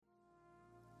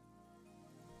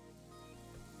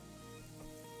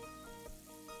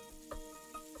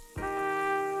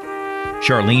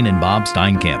Charlene and Bob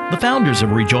Steinkamp, the founders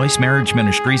of Rejoice Marriage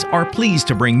Ministries, are pleased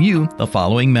to bring you the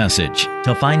following message.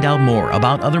 To find out more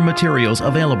about other materials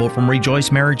available from Rejoice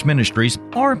Marriage Ministries,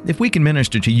 or if we can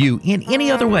minister to you in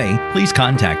any other way, please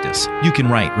contact us. You can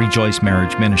write Rejoice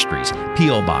Marriage Ministries,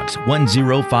 P.O. Box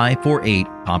 10548,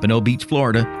 Pompano Beach,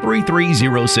 Florida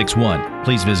 33061.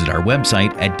 Please visit our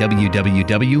website at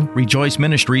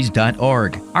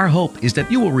www.rejoiceministries.org. Our hope is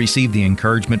that you will receive the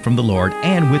encouragement from the Lord,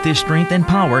 and with His strength and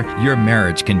power, your marriage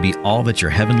can be all that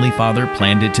your Heavenly Father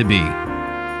planned it to be. Do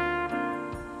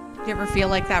you ever feel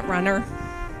like that runner?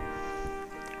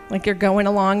 Like you're going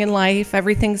along in life,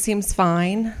 everything seems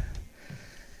fine,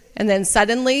 and then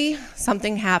suddenly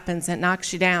something happens that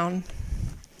knocks you down.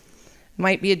 It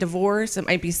might be a divorce, it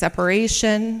might be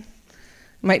separation, it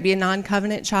might be a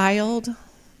non-covenant child.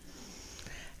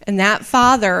 And that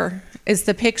father is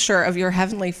the picture of your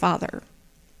Heavenly Father.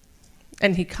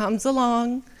 And He comes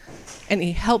along and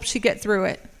He helps you get through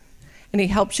it, and He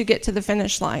helps you get to the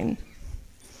finish line.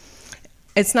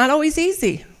 It's not always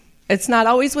easy. It's not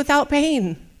always without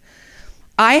pain.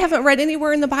 I haven't read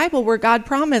anywhere in the Bible where God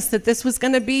promised that this was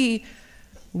going to be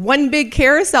one big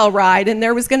carousel ride, and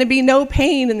there was going to be no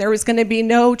pain, and there was going to be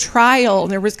no trial,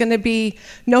 and there was going to be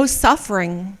no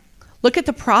suffering. Look at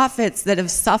the prophets that have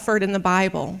suffered in the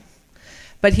Bible.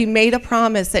 But He made a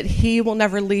promise that He will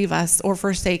never leave us or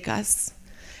forsake us,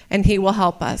 and He will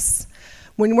help us.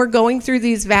 When we're going through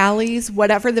these valleys,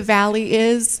 whatever the valley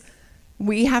is,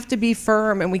 we have to be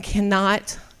firm, and we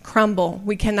cannot crumble.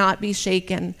 We cannot be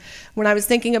shaken. When I was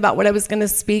thinking about what I was going to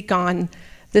speak on,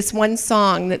 this one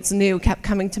song that's new kept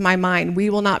coming to my mind. We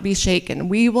will not be shaken.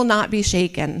 We will not be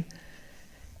shaken.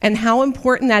 And how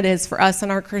important that is for us in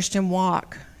our Christian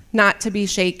walk, not to be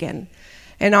shaken.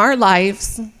 In our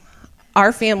lives,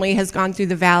 our family has gone through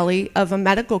the valley of a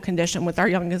medical condition with our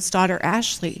youngest daughter,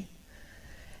 Ashley.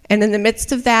 And in the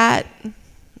midst of that,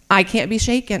 I can't be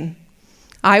shaken.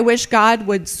 I wish God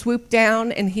would swoop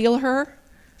down and heal her,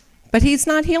 but He's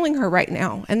not healing her right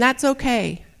now, and that's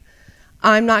okay.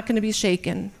 I'm not going to be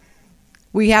shaken.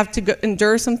 We have to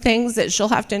endure some things that she'll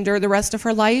have to endure the rest of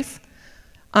her life.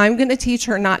 I'm going to teach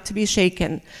her not to be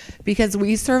shaken, because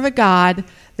we serve a God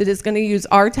that is going to use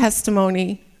our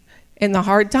testimony in the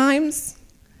hard times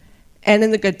and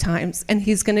in the good times, and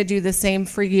He's going to do the same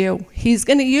for you. He's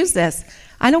going to use this.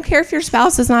 I don't care if your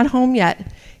spouse is not home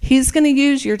yet. He's going to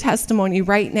use your testimony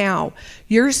right now.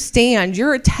 Your stand,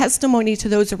 you're a testimony to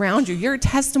those around you. You're a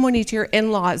testimony to your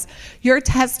in-laws. You're a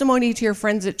testimony to your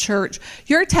friends at church.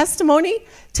 You're a testimony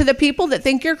to the people that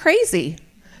think you're crazy,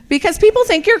 because people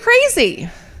think you're crazy,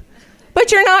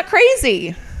 but you're not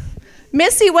crazy.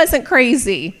 Missy wasn't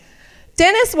crazy.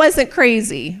 Dennis wasn't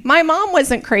crazy. My mom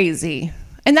wasn't crazy.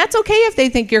 And that's okay if they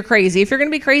think you're crazy. If you're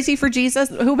going to be crazy for Jesus,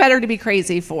 who better to be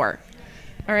crazy for?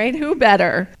 All right, who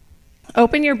better?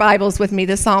 Open your Bibles with me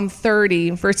to Psalm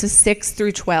 30, verses 6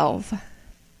 through 12.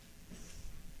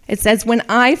 It says, "When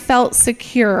I felt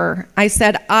secure, I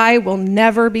said, I will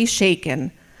never be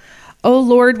shaken. O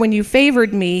Lord, when you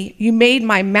favored me, you made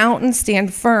my mountain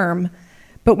stand firm.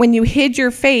 But when you hid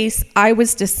your face, I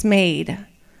was dismayed.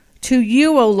 To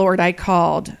you, O Lord, I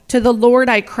called. To the Lord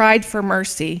I cried for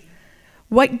mercy.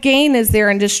 What gain is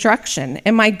there in destruction?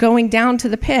 Am I going down to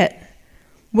the pit?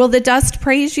 Will the dust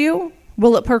praise you?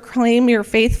 Will it proclaim your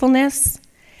faithfulness?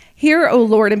 Hear, O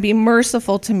Lord, and be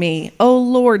merciful to me. O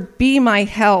Lord, be my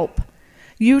help.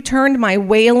 You turned my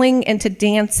wailing into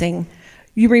dancing.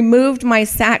 You removed my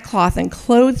sackcloth and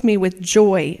clothed me with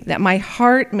joy, that my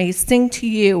heart may sing to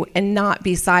you and not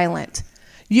be silent."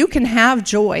 You can have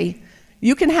joy.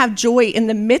 You can have joy in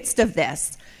the midst of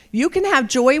this. You can have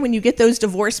joy when you get those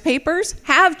divorce papers.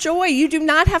 Have joy. You do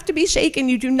not have to be shaken.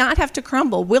 You do not have to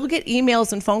crumble. We'll get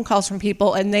emails and phone calls from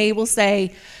people, and they will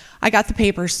say, I got the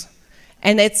papers.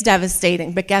 And it's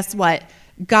devastating. But guess what?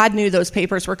 God knew those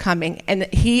papers were coming, and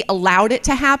He allowed it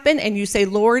to happen. And you say,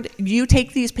 Lord, you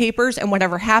take these papers, and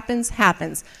whatever happens,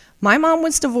 happens. My mom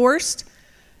was divorced.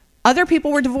 Other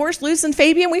people were divorced. Luz and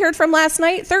Fabian, we heard from last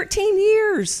night, 13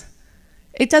 years.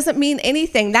 It doesn't mean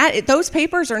anything. Those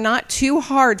papers are not too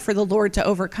hard for the Lord to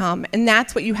overcome, and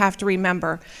that's what you have to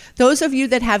remember. Those of you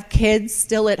that have kids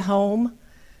still at home,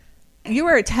 you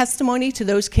are a testimony to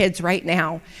those kids right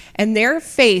now, and their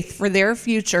faith for their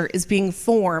future is being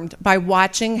formed by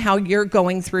watching how you're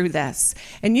going through this.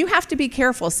 And you have to be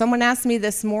careful. Someone asked me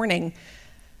this morning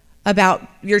about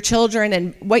your children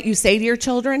and what you say to your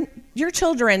children. Your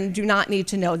children do not need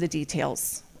to know the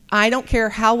details. I don't care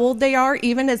how old they are,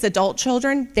 even as adult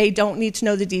children, they don't need to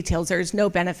know the details. There's no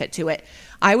benefit to it.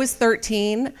 I was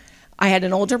 13. I had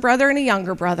an older brother and a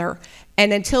younger brother,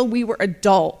 and until we were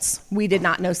adults, we did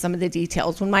not know some of the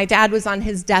details. When my dad was on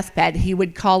his deathbed, he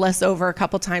would call us over a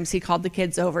couple times. He called the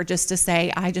kids over just to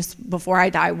say, before I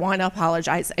die, want to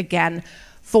apologize again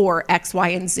for X, Y,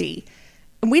 and Z.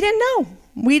 And we didn't know.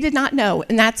 We did not know,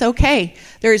 and that's okay.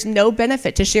 There is no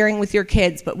benefit to sharing with your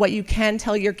kids, but what you can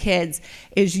tell your kids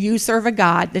is you serve a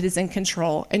God that is in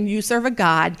control, and you serve a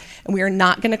God, and we are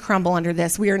not going to crumble under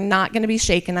this. We are not going to be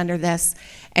shaken under this,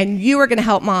 and you are going to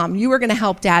help mom. You are going to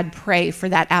help dad pray for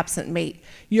that absent mate.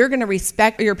 You're going to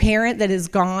respect your parent that is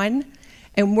gone,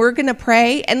 and we're going to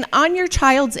pray. And on your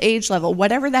child's age level,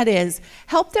 whatever that is,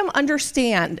 help them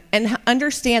understand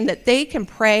that they can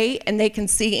pray and they can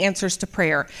see answers to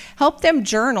prayer. Help them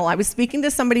journal. I was speaking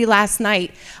to somebody last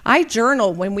night. I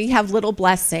journal when we have little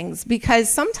blessings, because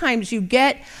sometimes you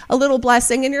get a little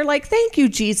blessing and you're like, thank you,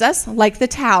 Jesus, like the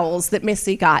towels that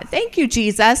Missy got. Thank you,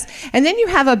 Jesus. And then you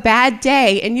have a bad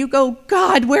day and you go,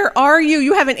 God, where are you?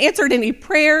 You haven't answered any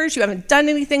prayers. You haven't done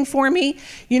anything for me.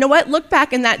 You know what? Look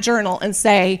back in that journal and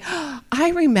say,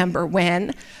 I remember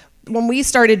when we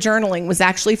started journaling was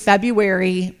actually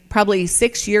February, probably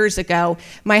 6 years ago.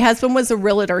 My husband was a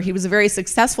realtor. He was a very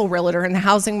successful realtor, and the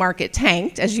housing market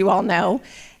tanked, as you all know,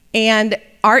 and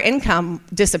our income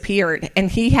disappeared,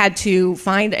 and he had to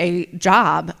find a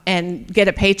job and get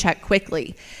a paycheck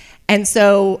quickly. And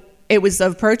so it was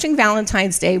approaching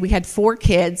Valentine's Day. We had 4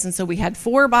 kids, and so we had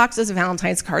 4 boxes of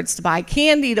Valentine's cards to buy,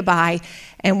 candy to buy,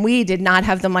 and we did not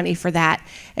have the money for that.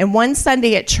 And one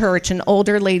Sunday at church, an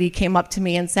older lady came up to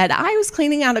me and said, I was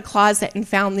cleaning out a closet and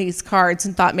found these cards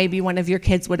and thought maybe one of your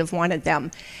kids would have wanted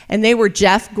them. And they were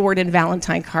Jeff Gordon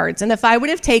Valentine cards. And if I would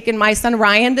have taken my son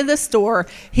Ryan to the store,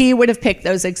 he would have picked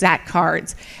those exact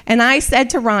cards. And I said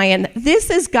to Ryan, this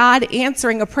is God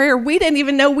answering a prayer we didn't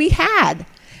even know we had.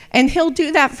 And he'll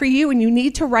do that for you, and you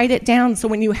need to write it down so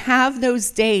when you have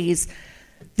those days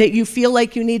that you feel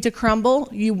like you need to crumble,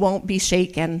 you won't be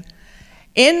shaken.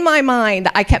 In my mind,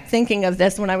 I kept thinking of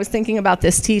this when I was thinking about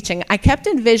this teaching. I kept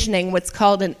envisioning what's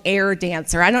called an air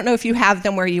dancer. I don't know if you have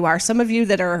them where you are. Some of you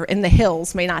that are in the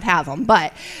hills may not have them,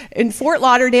 but in Fort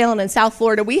Lauderdale and in South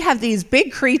Florida, we have these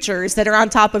big creatures that are on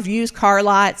top of used car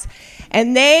lots,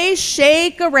 and they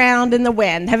shake around in the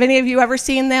wind. Have any of you ever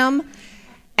seen them?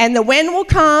 And the wind will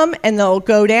come, and they'll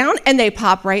go down, and they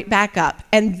pop right back up.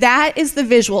 And that is the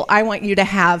visual I want you to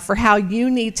have for how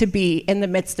you need to be in the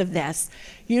midst of this.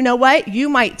 You know what? You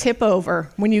might tip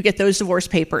over when you get those divorce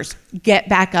papers. Get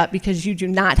back up, because you do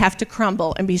not have to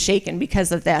crumble and be shaken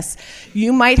because of this.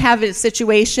 You might have a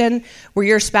situation where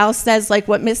your spouse says, like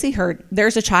what Missy heard,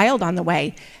 there's a child on the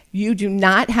way. You do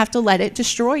not have to let it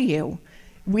destroy you.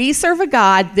 We serve a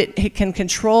God that can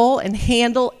control and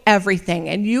handle everything,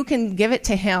 and you can give it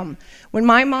to him. When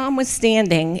my mom was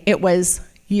standing, it was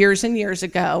years and years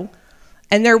ago,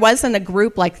 and there wasn't a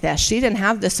group like this. She didn't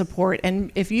have the support,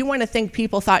 and if you want to think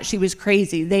people thought she was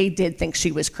crazy, they did think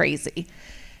she was crazy.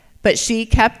 But she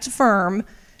kept firm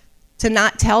to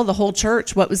not tell the whole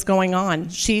church what was going on.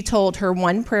 She told her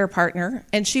one prayer partner,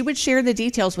 and she would share the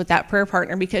details with that prayer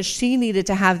partner because she needed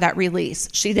to have that release.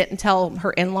 She didn't tell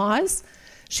her in-laws.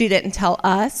 She didn't tell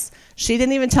us. She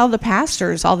didn't even tell the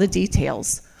pastors all the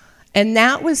details. And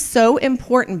that was so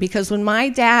important, because when my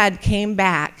dad came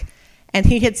back, and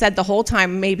he had said the whole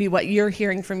time, maybe what you're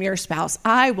hearing from your spouse,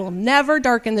 I will never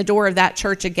darken the door of that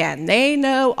church again. They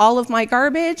know all of my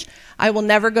garbage. I will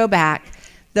never go back.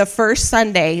 The first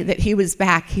Sunday that he was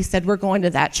back, he said, we're going to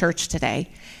that church today.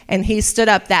 And he stood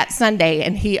up that Sunday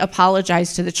and he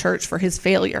apologized to the church for his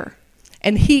failure.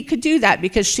 And he could do that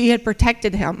because she had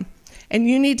protected him. And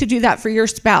you need to do that for your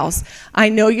spouse. I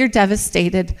know you're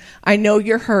devastated. I know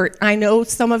you're hurt. I know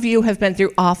some of you have been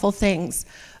through awful things,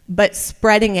 but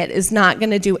spreading it is not going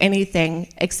to do anything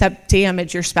except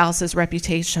damage your spouse's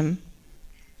reputation.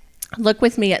 Look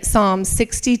with me at Psalm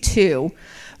 62,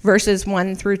 verses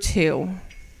 1 through 2.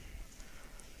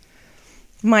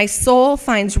 My soul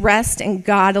finds rest in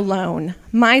God alone.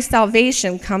 My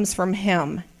salvation comes from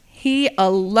him. He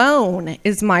alone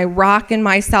is my rock and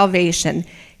my salvation.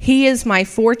 He is my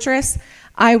fortress.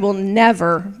 I will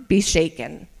never be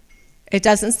shaken. It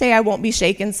doesn't say I won't be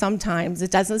shaken sometimes.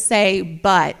 It doesn't say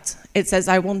but. It says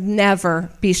I will never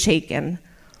be shaken.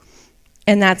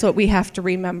 And that's what we have to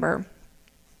remember.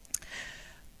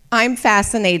 I'm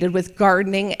fascinated with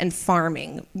gardening and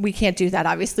farming. We can't do that,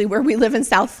 obviously, where we live in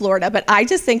South Florida, but I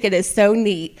just think it is so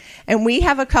neat. And we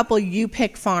have a couple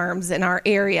U-Pick farms in our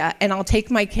area, and I'll take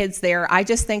my kids there. I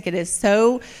just think it is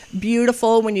so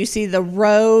beautiful when you see the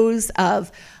rows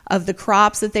of of the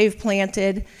crops that they've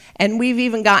planted. And we've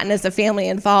even gotten as a family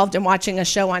involved in watching a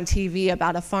show on TV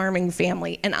about a farming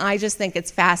family. And I just think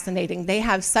it's fascinating. They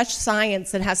have such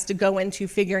science that has to go into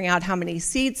figuring out how many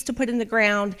seeds to put in the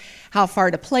ground, how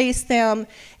far to place them,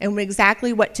 and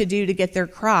exactly what to do to get their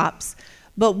crops.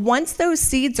 But once those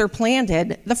seeds are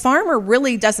planted, the farmer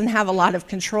really doesn't have a lot of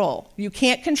control. You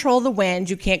can't control the wind,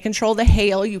 you can't control the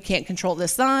hail, you can't control the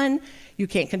sun, you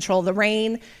can't control the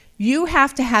rain. You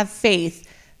have to have faith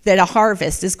that a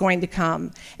harvest is going to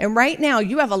come. And right now,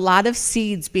 you have a lot of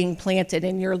seeds being planted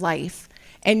in your life,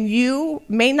 and you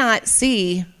may not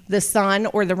see the sun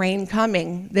or the rain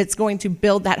coming that's going to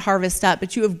build that harvest up,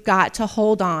 but you have got to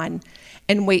hold on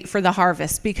and wait for the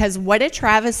harvest, because what a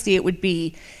travesty it would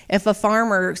be if a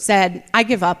farmer said, I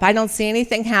give up, I don't see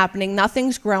anything happening,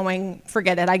 nothing's growing,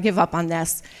 forget it, I give up on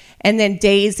this. And then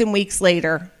days and weeks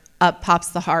later, up pops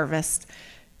the harvest.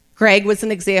 Greg was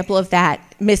an example of that.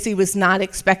 Missy was not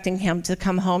expecting him to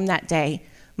come home that day.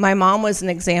 My mom was an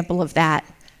example of that.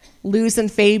 Luz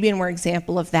and Fabian were an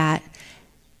example of that.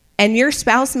 And your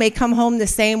spouse may come home the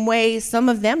same way some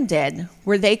of them did,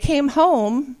 where they came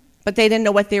home, but they didn't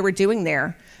know what they were doing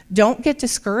there. Don't get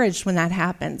discouraged when that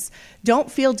happens.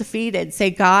 Don't feel defeated. Say,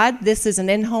 God, this is an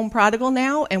in-home prodigal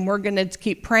now, and we're going to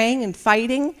keep praying and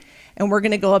fighting, and we're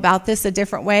going to go about this a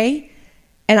different way,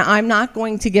 and I'm not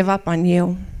going to give up on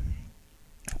you.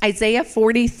 Isaiah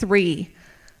 43,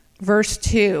 verse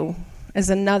 2 is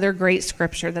another great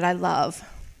scripture that I love.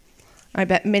 I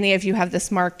bet many of you have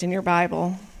this marked in your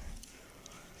Bible.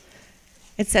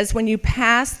 It says, when you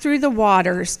pass through the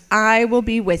waters, I will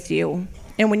be with you.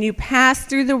 And when you pass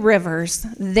through the rivers,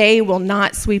 they will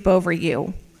not sweep over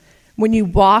you. When you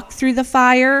walk through the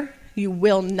fire, you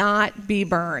will not be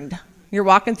burned. You're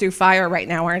walking through fire right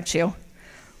now, aren't you?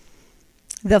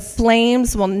 The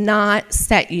flames will not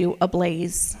set you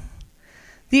ablaze.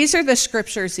 These are the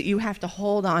scriptures that you have to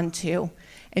hold on to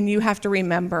and you have to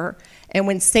remember. And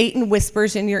when Satan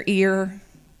whispers in your ear,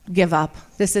 give up.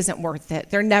 This isn't worth it.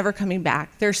 They're never coming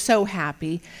back. They're so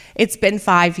happy. It's been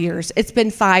 5 years. It's been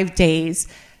 5 days.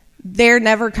 They're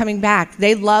never coming back.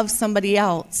 They love somebody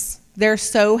else. They're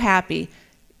so happy.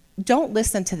 Don't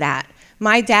listen to that.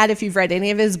 My dad, if you've read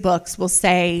any of his books, will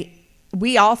say,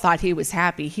 we all thought he was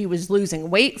happy. He was losing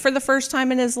weight for the first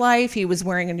time in his life. He was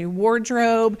wearing a new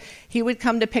wardrobe. He would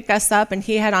come to pick us up, and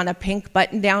he had on a pink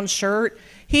button-down shirt.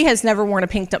 He has never worn a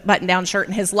pink button-down shirt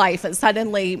in his life, and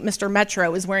suddenly Mr.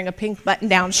 Metro is wearing a pink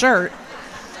button-down shirt.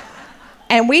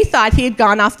 And we thought he had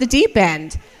gone off the deep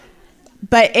end.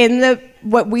 But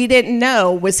what we didn't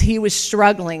know was he was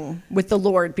struggling with the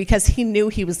Lord because he knew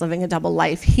he was living a double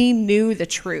life. He knew the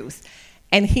truth.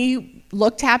 And he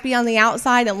looked happy on the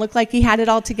outside and looked like he had it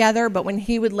all together, but when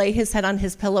he would lay his head on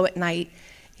his pillow at night,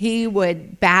 he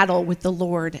would battle with the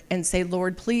Lord and say,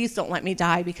 Lord, please don't let me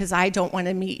die because I don't want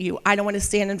to meet you. I don't want to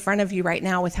stand in front of you right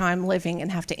now with how I'm living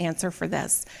and have to answer for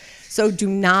this. So do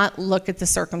not look at the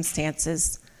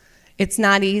circumstances. It's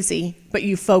not easy, but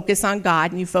you focus on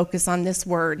God and you focus on this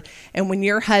word. And when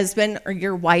your husband or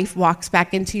your wife walks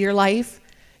back into your life,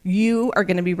 you are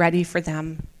going to be ready for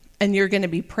them. And you're going to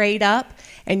be prayed up,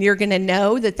 and you're going to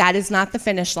know that that is not the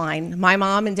finish line. My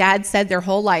mom and dad said their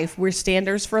whole life, we're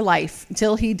standers for life.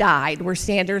 Until he died, we're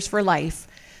standers for life.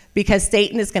 Because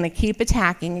Satan is going to keep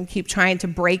attacking and keep trying to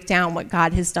break down what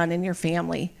God has done in your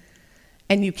family.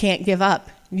 And you can't give up.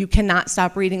 You cannot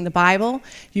stop reading the Bible.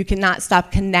 You cannot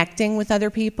stop connecting with other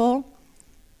people.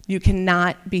 You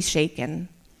cannot be shaken.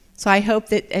 So I hope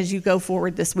that as you go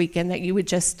forward this weekend that you would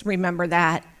just remember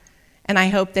that. And I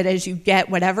hope that as you get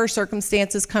whatever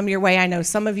circumstances come your way, I know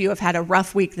some of you have had a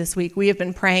rough week this week. We have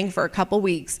been praying for a couple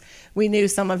weeks. We knew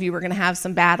some of you were going to have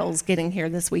some battles getting here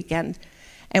this weekend.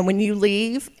 And when you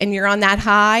leave and you're on that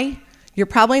high, you're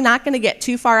probably not going to get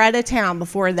too far out of town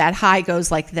before that high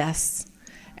goes like this.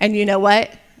 And you know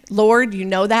what? Lord, you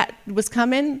know that was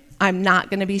coming. I'm not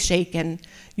going to be shaken.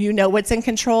 You know what's in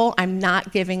control. I'm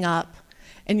not giving up.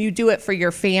 And you do it for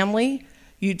your family.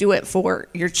 You do it for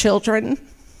your children.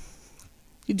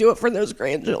 You do it for those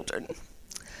grandchildren.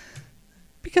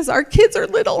 Because our kids are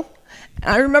little.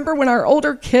 And I remember when our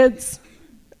older kids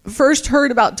first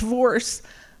heard about divorce,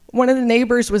 one of the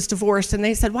neighbors was divorced, and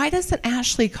they said, why doesn't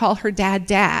Ashley call her dad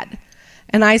Dad?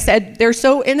 And I said, they're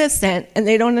so innocent, and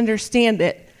they don't understand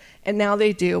it. And now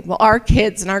they do. Well, our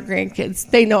kids and our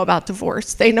grandkids, they know about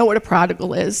divorce. They know what a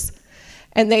prodigal is.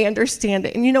 And they understand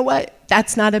it. And you know what?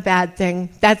 That's not a bad thing.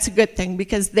 That's a good thing,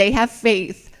 because they have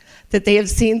faith that they have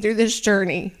seen through this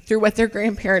journey, through what their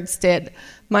grandparents did.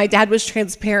 My dad was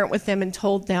transparent with them and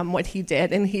told them what he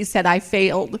did, and he said, I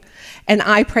failed. And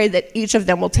I pray that each of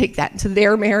them will take that into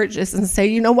their marriages and say,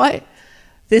 you know what?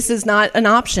 This is not an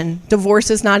option. Divorce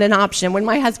is not an option. When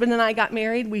my husband and I got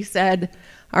married, we said,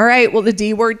 all right, well, the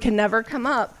D word can never come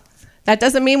up. That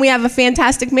doesn't mean we have a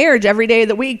fantastic marriage every day of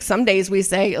the week. Some days we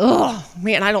say, oh,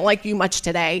 man, I don't like you much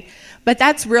today. But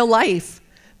that's real life.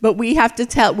 But we have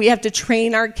to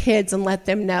train our kids and let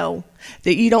them know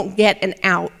that you don't get an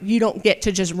out. You don't get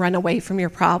to just run away from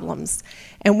your problems.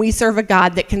 And we serve a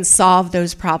God that can solve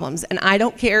those problems. And I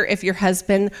don't care if your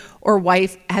husband or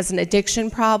wife has an addiction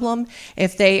problem,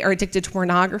 if they are addicted to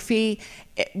pornography,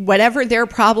 whatever their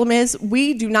problem is,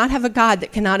 we do not have a God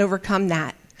that cannot overcome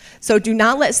that. So do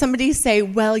not let somebody say,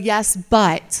 well, yes,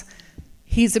 but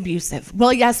he's abusive.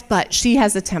 Well, yes, but she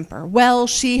has a temper. Well,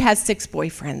 she has 6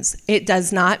 boyfriends. It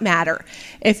does not matter.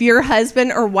 If your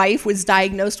husband or wife was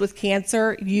diagnosed with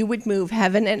cancer, you would move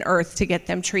heaven and earth to get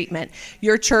them treatment.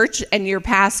 Your church and your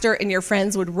pastor and your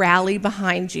friends would rally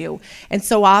behind you. And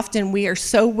so often we are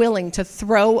so willing to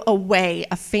throw away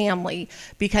a family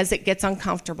because it gets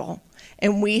uncomfortable.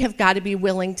 And we have got to be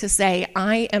willing to say,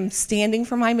 I am standing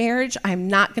for my marriage. I'm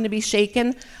not going to be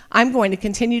shaken. I'm going to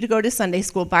continue to go to Sunday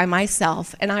school by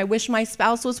myself. And I wish my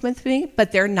spouse was with me,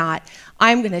 but they're not.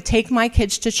 I'm going to take my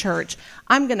kids to church.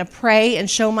 I'm going to pray and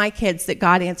show my kids that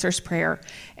God answers prayer.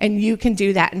 And you can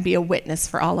do that and be a witness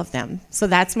for all of them. So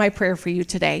that's my prayer for you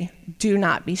today. Do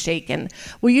not be shaken.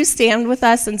 Will you stand with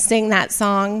us and sing that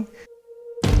song?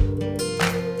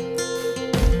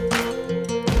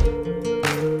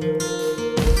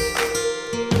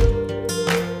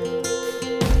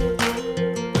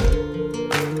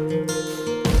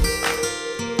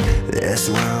 This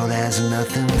world has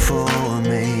nothing for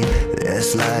me.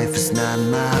 This life is not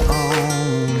my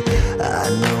own. I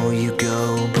know you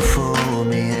go before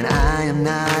me, and I am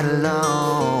not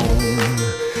alone.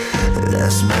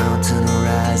 This mountain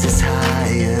rises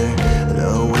higher.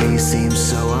 The way seems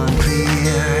so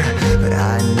unclear, but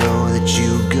I know that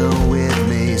you go with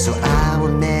me, so I will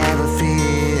never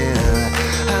fear.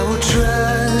 I will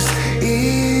trust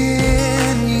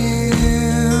in you.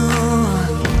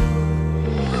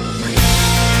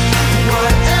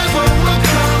 Whatever will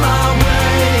come our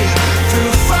way,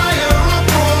 through fire or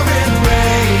pouring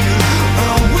rain,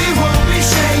 oh, we won't be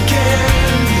shaken.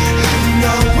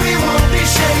 No, we won't be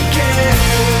shaken.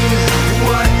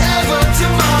 Whatever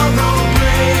tomorrow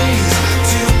brings,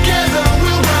 together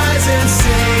we'll rise and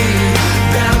sing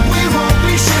that we won't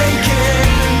be shaken.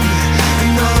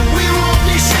 No, we won't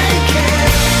be shaken.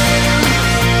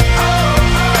 Oh,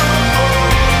 oh, oh.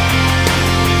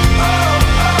 Oh,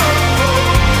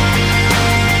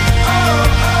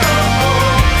 oh, oh.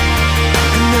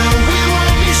 No, we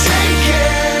won't be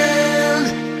shaken.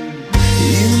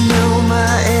 You know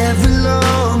my every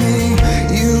longing.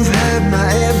 You've heard my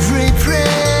every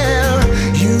prayer.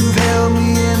 You've held me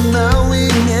in the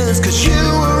weakness, 'cause you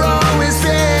were always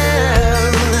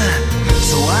there.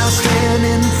 So I'll stand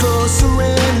in full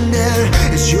surrender.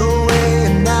 It's your way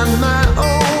and not my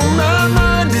own. My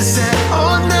mind is set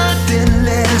on nothing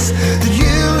less than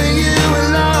you and you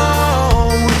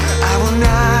alone. I will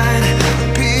not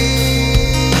be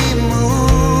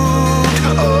moved.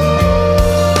 Oh,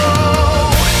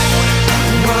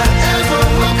 whatever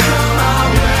will come our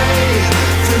way,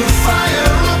 through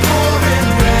fire or pouring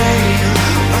rain,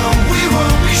 oh, we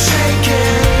won't be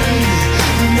shaken.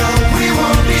 No, we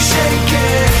won't be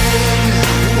shaken.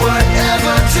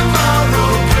 Whatever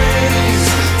tomorrow brings,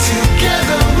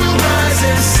 together we'll rise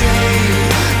and sing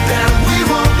that we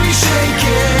won't be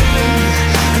shaken.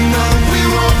 No, we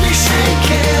won't be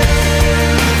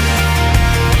shaken.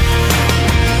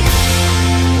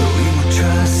 We will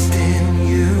trust in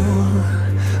you.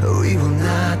 We will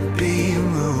not be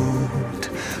moved.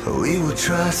 We will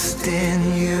trust in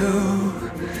you,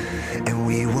 and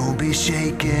we won't be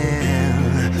shaken.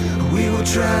 We will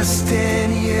trust in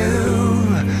you.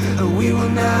 We will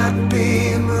not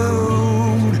be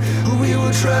moved. We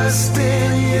will trust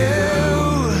in you.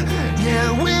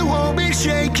 Yeah, we won't be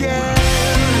shaken.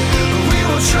 We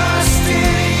will trust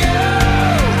in you.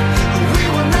 We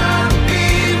will not be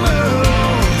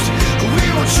moved. We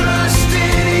will trust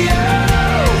in you,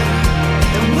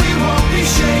 and we won't be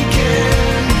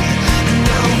shaken.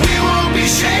 No, we won't be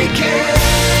shaken.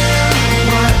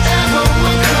 Whatever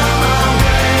will come our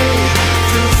way,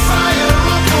 through fire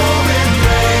or pouring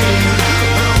rain,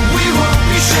 oh, we won't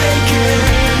be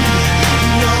shaken.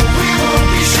 No, we won't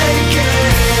be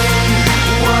shaken.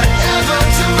 Whatever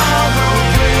tomorrow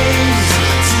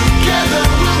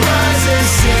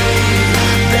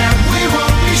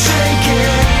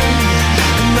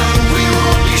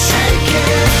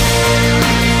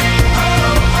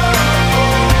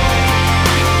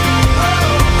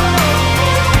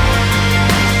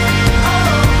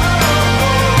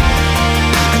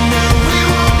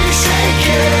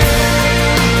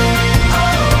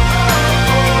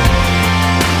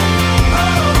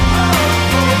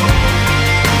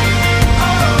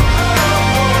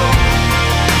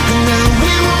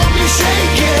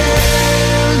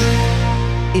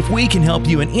If we can help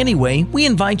you in any way, we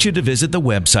invite you to visit the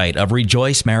website of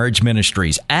Rejoice Marriage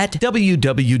Ministries at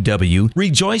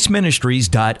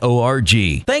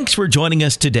www.rejoiceministries.org. Thanks for joining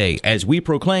us today as we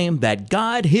proclaim that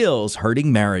God heals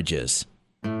hurting marriages.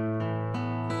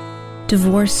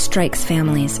 Divorce strikes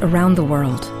families around the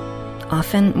world,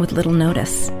 often with little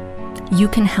notice. You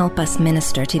can help us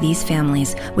minister to these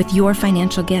families with your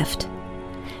financial gift.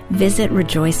 Visit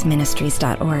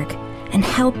rejoiceministries.org and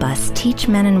help us teach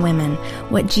men and women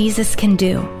what Jesus can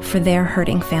do for their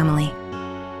hurting family.